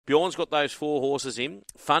Bjorn's got those 4 horses in.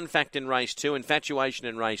 Fun Fact in race 2, Infatuation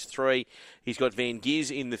in race 3. He's got Van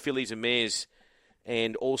Giz in the Fillies and Mares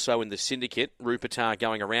and also in the Syndicate. Rupertar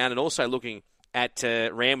going around and also looking at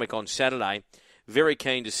Randwick on Saturday. Very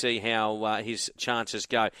keen to see how his chances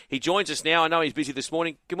go. He joins us now. I know he's busy this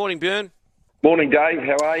morning. Good morning, Bjorn. Morning, Dave.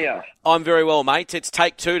 How are you? I'm very well, mate. It's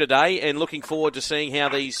take 2 today and looking forward to seeing how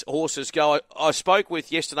these horses go. I spoke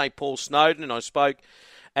with yesterday Paul Snowden and I spoke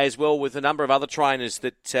as well with a number of other trainers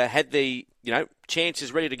that had the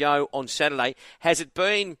chances ready to go on Saturday. Has it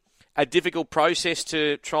been a difficult process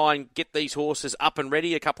to try and get these horses up and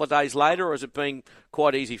ready a couple of days later, or has it been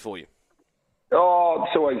quite easy for you? Oh,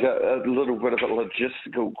 it's always a little bit of a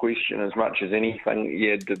logistical question as much as anything.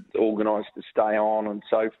 You had to organise to stay on and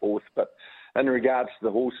so forth. But in regards to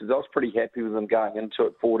the horses, I was pretty happy with them going into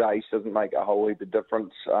it. 4 days doesn't make a whole heap of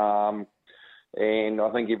difference. And I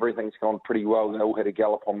think everything's gone pretty well. They all had a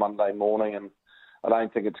gallop on Monday morning, and I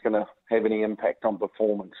don't think it's going to have any impact on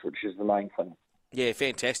performance, which is the main thing. Yeah,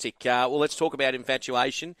 fantastic. Well, let's talk about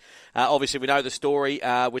Infatuation. Obviously, we know the story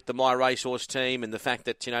with the My Racehorse team and the fact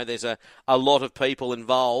that there's a lot of people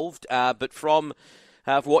involved. But from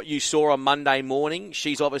what you saw on Monday morning,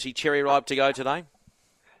 she's obviously cherry ripe to go today.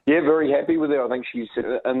 Yeah, very happy with her. I think she's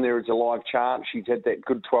in there as a live chance. She's had that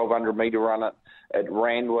good 1,200 metre run at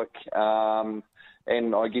Randwick.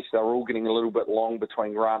 And I guess they're all getting a little bit long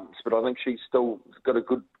between runs. But I think she's still got a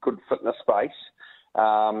good fitness base.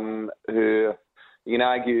 You can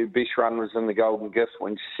argue her best run was in the Golden Gift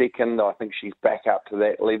when second. I think she's back up to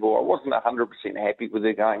that level. I wasn't 100% happy with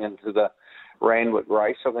her going into the Randwick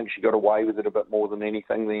race. I think she got away with it a bit more than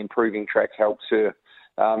anything. The improving track helps her.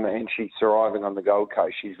 And she's thriving on the Gold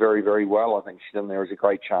Coast. She's very, very well. I think she's in there as a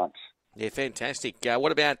great chance. Yeah, fantastic.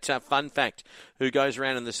 What about Fun Fact, who goes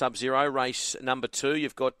around in the Sub-Zero race number 2?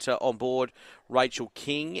 You've got on board Rachel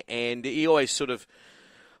King, and he always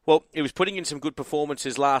he was putting in some good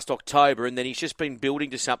performances last October, and then he's just been building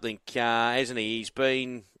to something, hasn't he? He's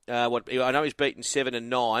been, I know he's beaten 7 and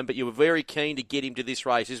 9, but you were very keen to get him to this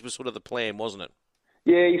race. This was sort of the plan, wasn't it?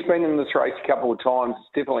 Yeah, he's been in this race a couple of times. It's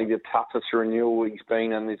definitely the toughest renewal he's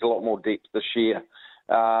been in. There's a lot more depth this year.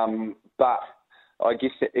 But I guess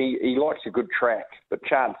he likes a good track. But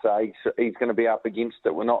chances are he's going to be up against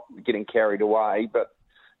it. We're not getting carried away, but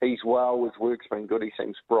he's well. His work's been good. He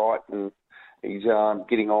seems bright and he's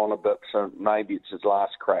getting on a bit, so maybe it's his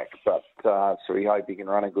last crack. But so we hope he can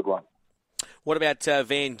run a good one. What about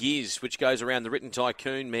Van Giz, which goes around the Written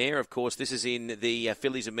Tycoon mare? Of course, this is in the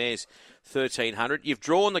Fillies and Mares 1300. You've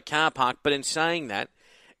drawn the car park, but in saying that,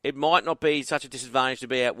 it might not be such a disadvantage to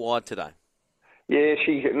be out wide today. Yeah,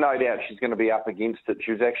 no doubt she's going to be up against it.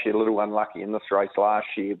 She was actually a little unlucky in this race last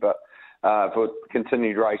year, but for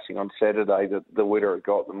continued racing on Saturday, the wetter it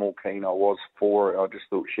got, the more keen I was for her. I just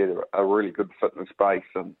thought she had a really good fitness base,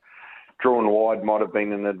 and drawn wide might have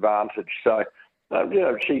been an advantage. So,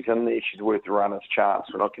 she's in there. She's worth the runner's chance.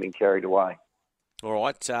 We're not getting carried away. All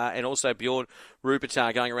right. And also Bjorn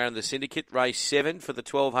Rupertar going around the Syndicate, race 7 for the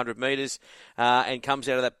 1,200 metres, and comes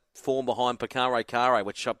out of that form behind Picaro Care,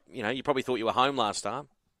 which, you probably thought you were home last time.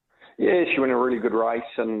 Yeah, she went a really good race,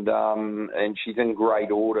 and she's in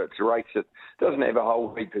great order. It's a race that doesn't have a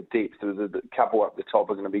whole heap of depth. The couple up the top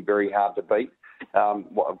are going to be very hard to beat.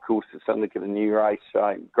 Of course, the Syndicate, a new race,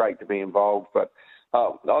 so great to be involved, but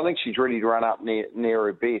I think she's ready to run up near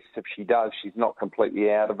her best. If she does, she's not completely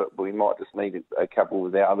out of it, but we might just need a couple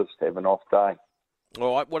of the others to have an off day.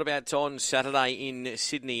 All right, what about on Saturday in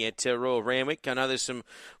Sydney at Royal Randwick? I know there's some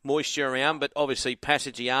moisture around, but obviously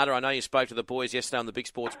Passaggiata, I know you spoke to the boys yesterday on the Big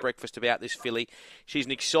Sports Breakfast about this filly. She's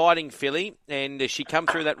an exciting filly, and does she come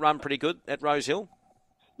through that run pretty good at Rosehill?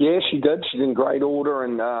 Yeah, she did. She's in great order,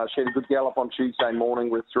 and she had a good gallop on Tuesday morning.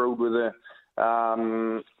 We're thrilled with her.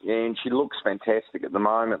 And she looks fantastic at the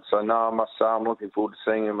moment. So, no, I must say I'm looking forward to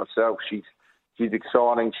seeing her myself. She's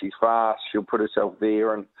exciting. She's fast. She'll put herself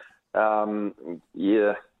there. And,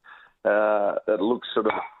 it looks sort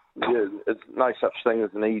of... Yeah, it's no such thing as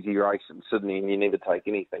an easy race in Sydney, and you never take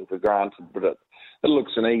anything for granted. But it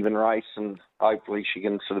looks an even race, and hopefully she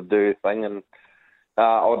can sort of do her thing. And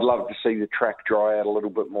I'd love to see the track dry out a little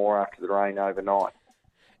bit more after the rain overnight.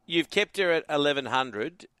 You've kept her at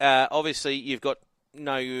 1,100. Obviously, you've got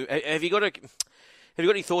no. Have you got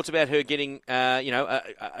any thoughts about her getting,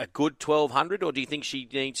 a good 1,200, or do you think she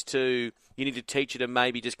needs to? You need to teach her to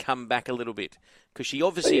maybe just come back a little bit, because she's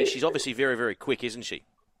obviously very, very quick, isn't she?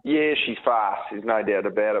 Yeah, she's fast. There's no doubt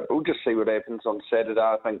about it. But we'll just see what happens on Saturday.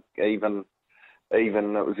 I think even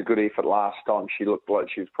it was a good effort last time. She looked like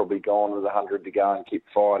she was probably gone with 100 to go and kept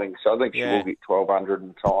fighting. So I think she will get 1,200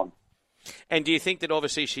 in time. And do you think that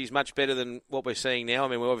obviously she's much better than what we're seeing now? I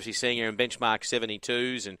mean, we're obviously seeing her in benchmark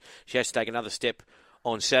 72s, and she has to take another step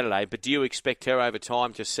on Saturday. But do you expect her over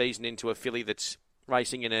time to season into a filly that's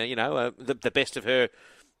racing in the best of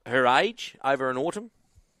her age over an autumn?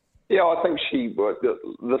 Yeah, I think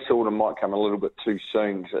this autumn might come a little bit too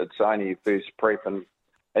soon. It's only her first prep, and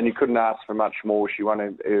you couldn't ask for much more. She won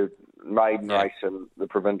her maiden race in the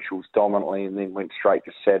provincials dominantly, and then went straight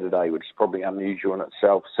to Saturday, which is probably unusual in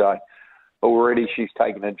itself. So already she's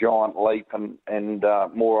taken a giant leap, and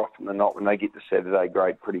more often than not, when they get to Saturday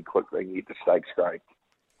grade pretty quick, they can get to stakes grade.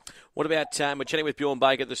 What about, we're chatting with Bjorn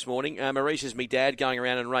Baker this morning, Maurice's me dad going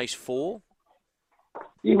around in race 4?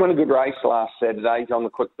 He won a good race last Saturday. He's on the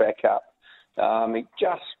quick back up.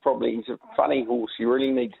 He's a funny horse. He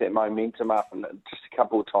really needs that momentum up, and just a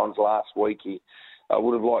couple of times last week, I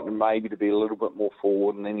would have liked him maybe to be a little bit more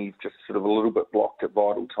forward, and then he's just sort of a little bit blocked at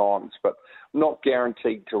vital times. But not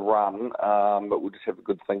guaranteed to run, but we'll just have a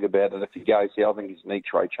good think about it. If he goes there, I think he's an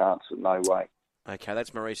each-way chance with no way. Okay,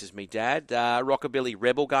 that's Maurice's me dad. Rockabilly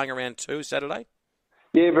Rebel going around 2 Saturday?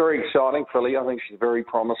 Yeah, very exciting filly. I think she's very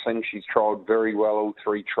promising. She's trialled very well all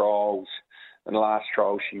 3 trials. In the last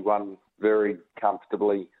trial, she won very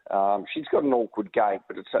comfortably. She's got an awkward gait,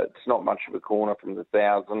 but it's not much of a corner from the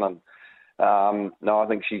 1,000. And I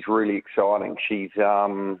think she's really exciting. She's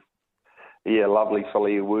lovely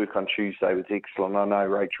filly. Her work on Tuesday was excellent. I know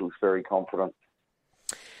Rachel's very confident.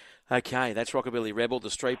 Okay, that's Rockabilly Rebel, the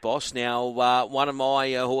street boss. Now, one of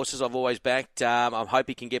my horses I've always backed. I hope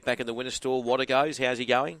he can get back in the winner's stall. Goes? How's he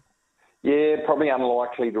going? Yeah, probably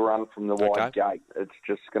unlikely to run from the wide gate. It's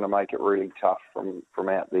just going to make it really tough from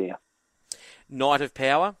out there. Knight of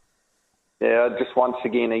Power? Yeah, just once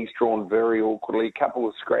again, he's drawn very awkwardly. A couple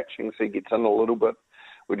of scratchings, he gets in a little bit.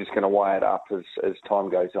 We're just going to weigh it up as time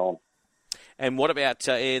goes on. And what about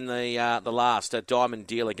in the last, Diamond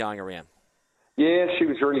Dealer going around? Yeah, she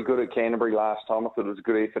was really good at Canterbury last time. I thought it was a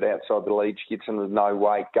good effort outside the lead. She gets into no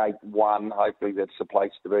weight, gate 1. Hopefully that's the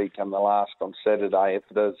place to be come the last on Saturday. If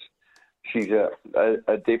it is, she's a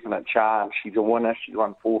definite chance. She's a winner. She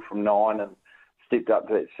won 4 from 9 and stepped up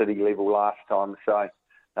to that city level last time. So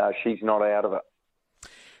she's not out of it.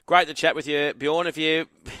 Great to chat with you, Bjorn. Are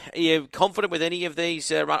you confident with any of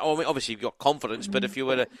these? Obviously, you've got confidence, but if we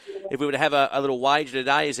were to have a little wager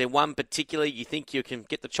today, is there one particular you think you can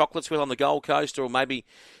get the chocolates with on the Gold Coast, or maybe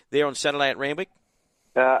there on Saturday at Randwick?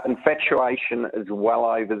 Infatuation is well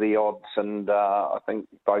over the odds, and I think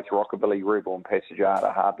both Rockabilly Rebel and Passage Art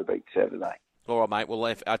are hard to beat Saturday. All right, mate.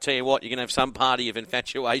 Well, I'll tell you what, you're going to have some party of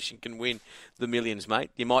Infatuation can win the millions,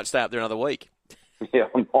 mate. You might stay up there another week. Yeah,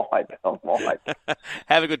 I might.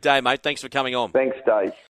 Have a good day, mate. Thanks for coming on. Thanks, Dave.